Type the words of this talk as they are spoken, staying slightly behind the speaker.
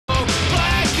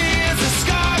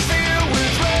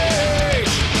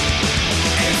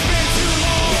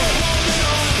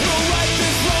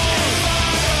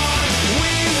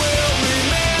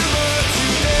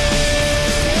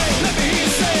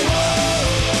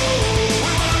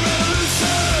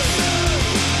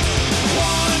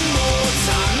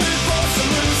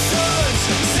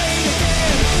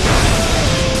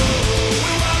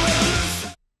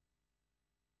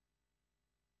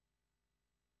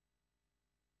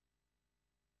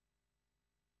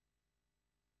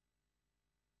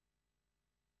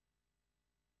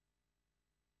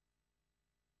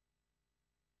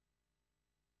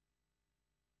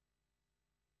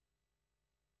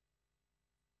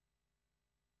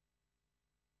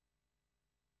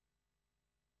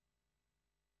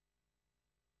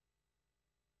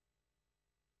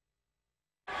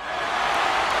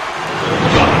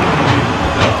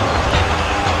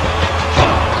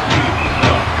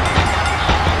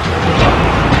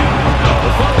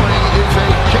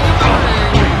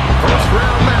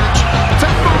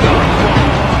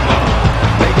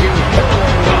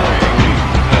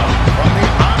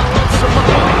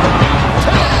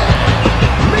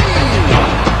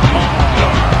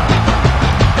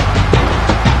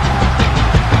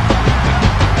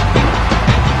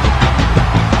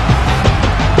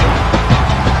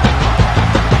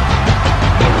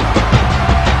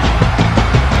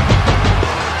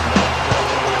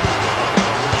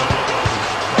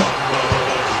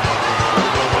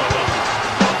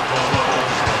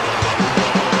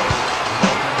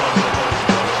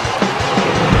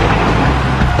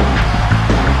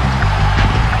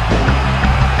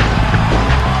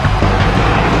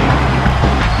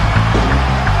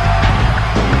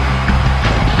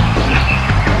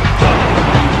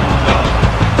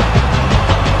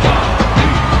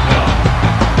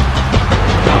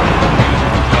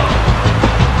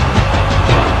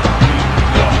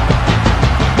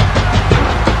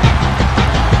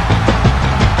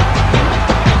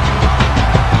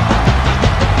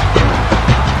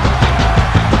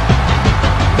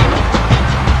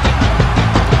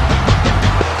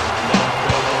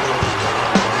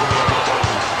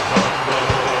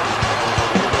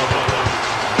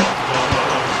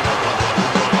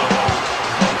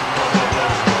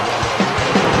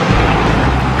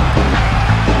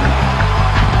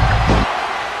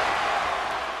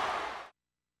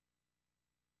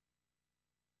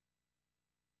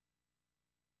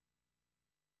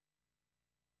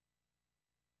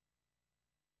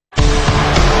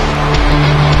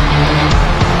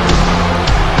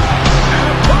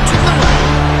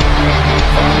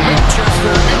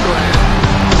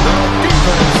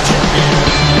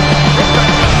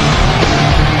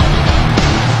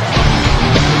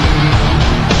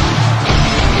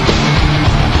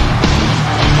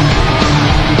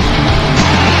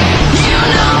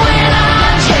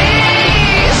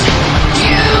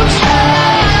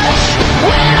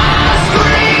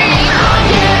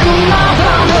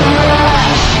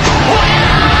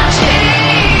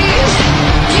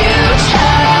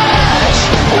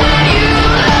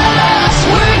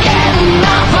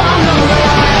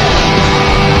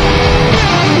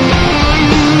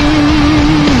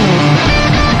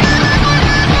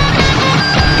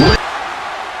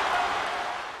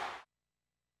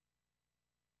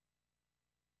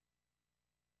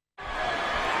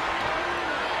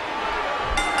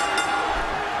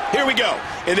Here we go,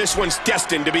 and this one's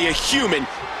destined to be a human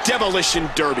demolition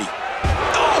derby.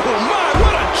 Oh my,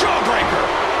 what a jawbreaker!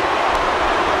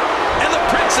 And the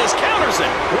princess counters it.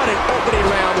 What an opening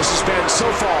round this has been so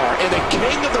far in the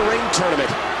King of the Ring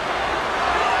tournament.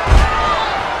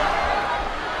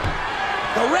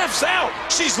 The ref's out.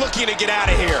 She's looking to get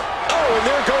out of here. Oh, and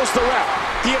there goes the ref.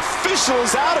 The official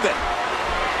is out of it.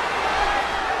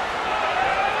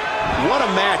 What a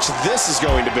match this is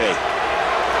going to be.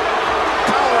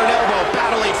 Collar and elbow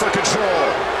battling for control.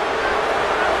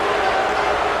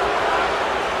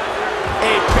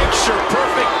 A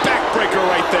picture-perfect backbreaker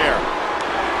right there.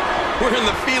 We're in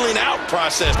the feeling out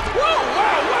process. Whoa,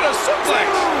 wow, what a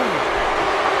suplex.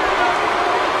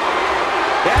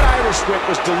 That Irish whip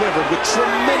was delivered with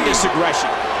tremendous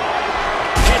aggression.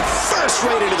 And first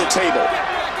right into the table.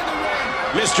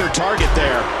 Mr. Target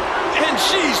there. And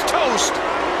she's toast.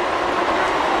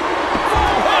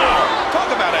 Wow,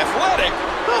 talk about athletic.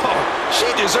 Oh, she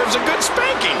deserves a good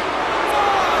spanking.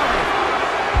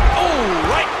 Oh,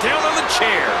 right down on the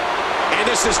chair. And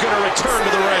this is going to return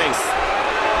to the ring.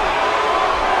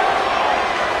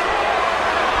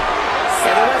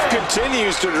 And the ref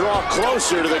continues to draw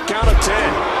closer to the count of 10.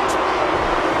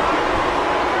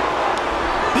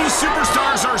 These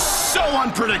superstars are so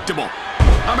unpredictable.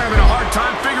 I'm having a hard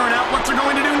time figuring out what they're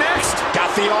going to do next.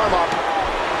 Got the arm up.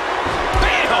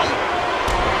 Bam!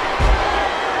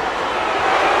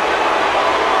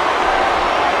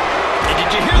 And did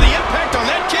you hear the impact on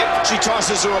that kick? She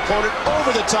tosses her opponent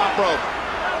over the top rope.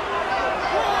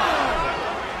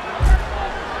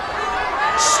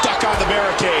 Stuck on the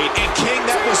barricade. And King,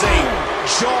 that was a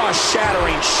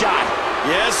jaw-shattering shot.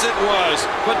 Yes, it was.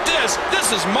 But this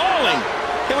is mauling.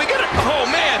 Can we get it? Oh,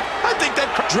 man. I think that...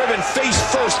 Driven face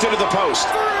first into the post.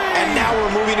 And now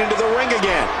we're moving into the ring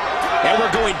again. And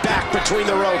we're going back between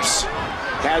the ropes.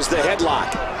 Has the headlock.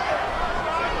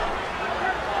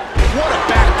 What a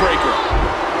backbreaker.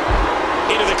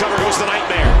 Into the cover goes the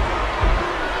Nightmare.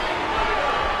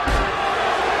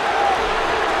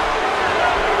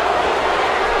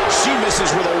 She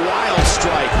misses with a wild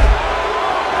strike.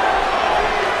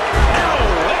 Ow,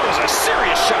 that was a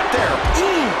serious shot there.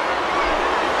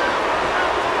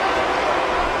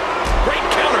 Great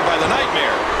counter by the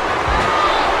Nightmare.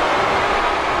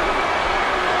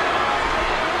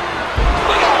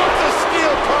 Look out, it's a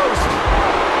steel post.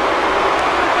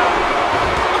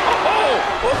 Oh,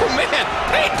 man,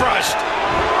 paintbrushed.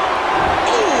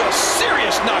 Oh, a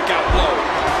serious knockout blow.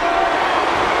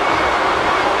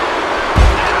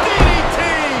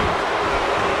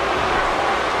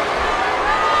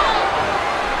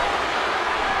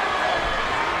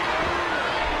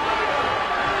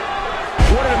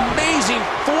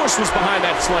 Force was behind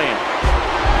that slam.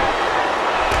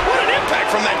 What an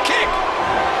impact from that kick.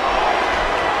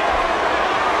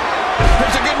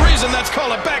 There's a good reason that's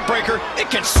called a backbreaker.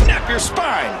 It can snap your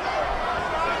spine.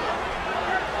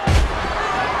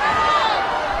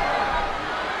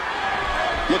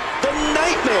 Look, the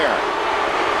Nightmare.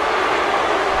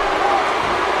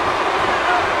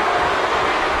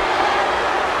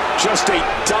 Just a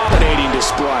dominating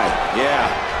display. Yeah,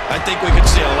 I think we could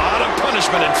see a lot of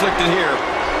punishment inflicted here.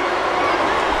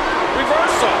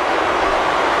 Reversal.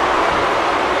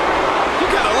 You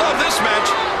gotta love this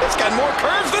match. It's got more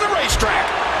curves than a racetrack.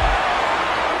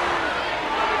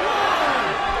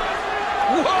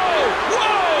 Whoa, whoa!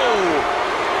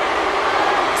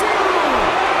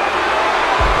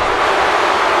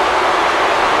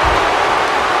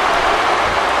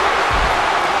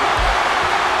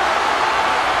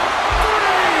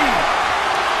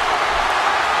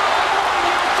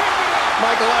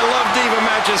 Michael, I love diva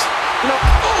matches. You know,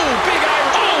 oh, big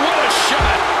Irish. Oh, what a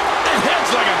shot. That head's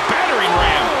like a battering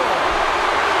ram.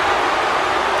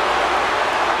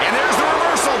 And there's the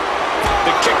reversal.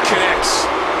 The kick connects.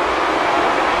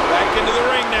 Back into the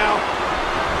ring now.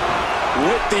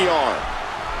 With the arm.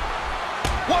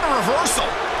 What a reversal.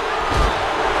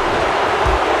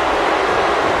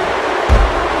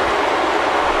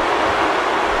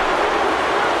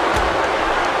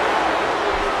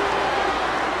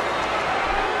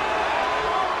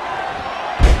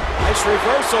 Nice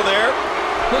reversal there.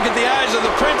 Look at the eyes of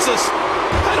the princess.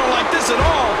 I don't like this at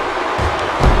all.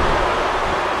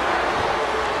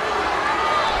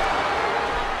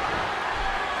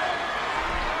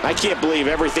 I can't believe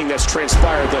everything that's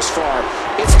transpired thus far.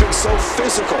 It's been so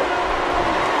physical.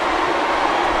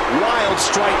 Wild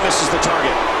strike misses the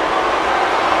target.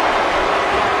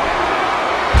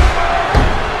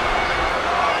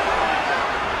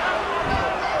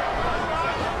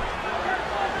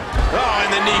 Oh,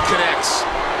 and the knee connects.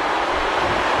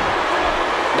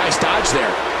 Nice dodge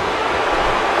there.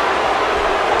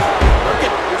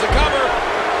 There's a cover.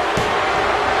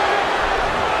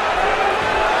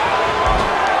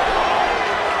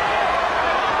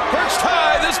 Perched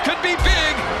high. This could be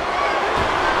big.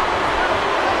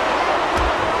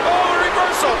 Oh, a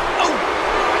reversal. Oh,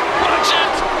 watch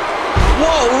it.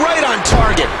 Whoa, right on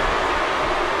target.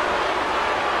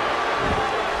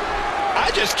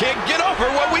 I just can't get over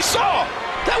what we saw.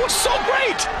 That was so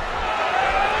great.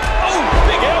 Oh,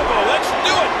 big elbow. Let's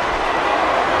do it.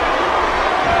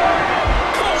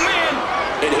 Oh, man.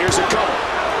 And here's a couple.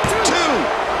 2.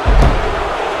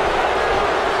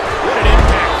 What an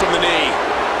impact from the knee.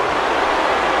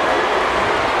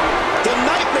 The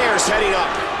Nightmare's heading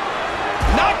up.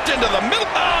 Knocked into the middle.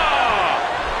 Ah!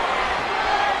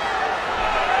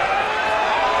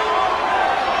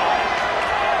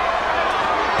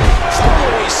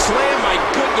 Throwaway slam, my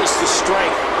goodness, the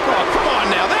strength. Oh, come on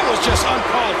now. That was just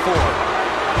uncalled for.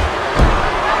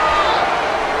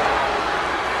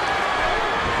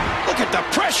 Look at the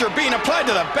pressure being applied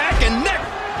to the back and neck.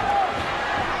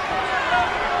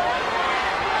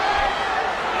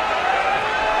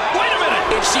 Wait a minute.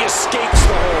 And she escapes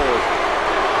the hold.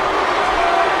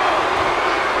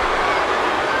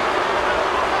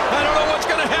 I don't know what's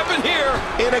going to happen here.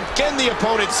 And again, the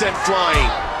opponent sent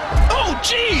flying. Oh,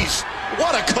 jeez.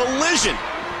 What a collision.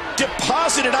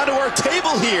 Deposited onto our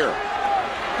table here.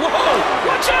 Whoa,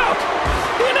 watch out.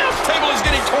 The announce table is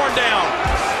getting torn down.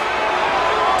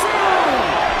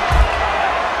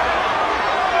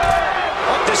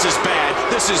 This is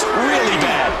bad. This is really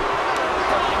bad.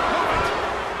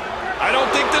 I don't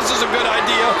think this is a good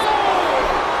idea.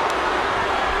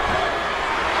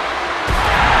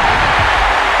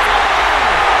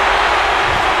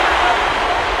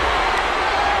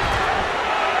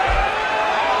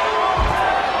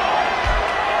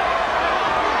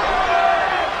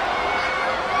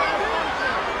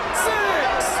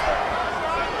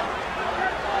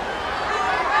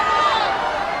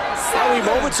 Are we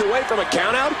moments away from a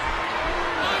countout?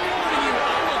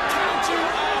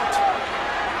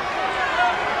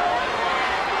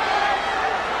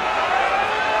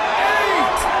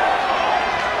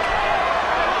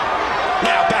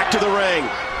 Now back to the ring.